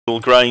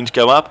Grange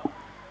go up.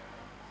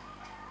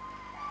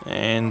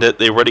 And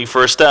they're ready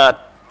for a start.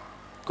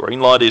 Green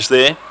light is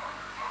there.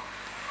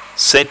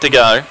 Set to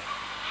go.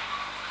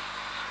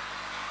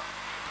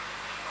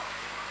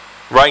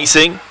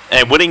 Racing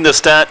and winning the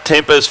start,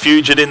 Tempest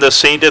Fugit in the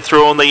centre.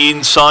 Through on the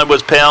inside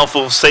was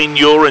Powerful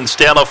Senior and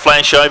Stellar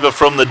Flash over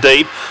from the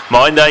deep.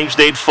 My Name's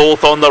Ned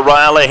fourth on the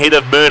rail ahead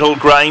of Myrtle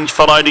Grange,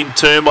 followed in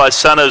turn by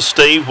Son of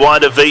Steve.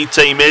 Wider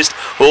VT Mist,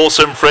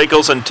 Awesome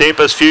Freckles and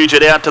Tempest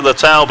Fugit out to the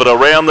tail, but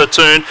around the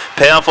turn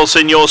Powerful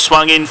Senior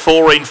swung in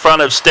four in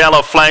front of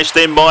Stellar Flash.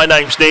 Then My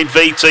Name's Ned,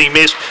 VT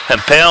Mist and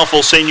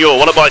Powerful Senior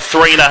won it by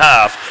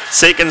 3.5.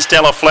 Second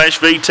Stellar Flash,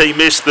 VT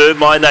Mist third,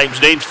 My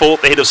Name's Ned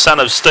fourth ahead of Son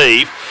of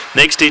Steve.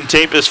 Next in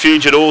Tempest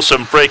Fugit,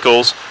 Awesome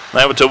Freckles.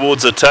 They were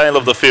towards the tail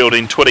of the field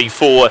in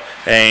 24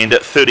 and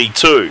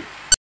 32.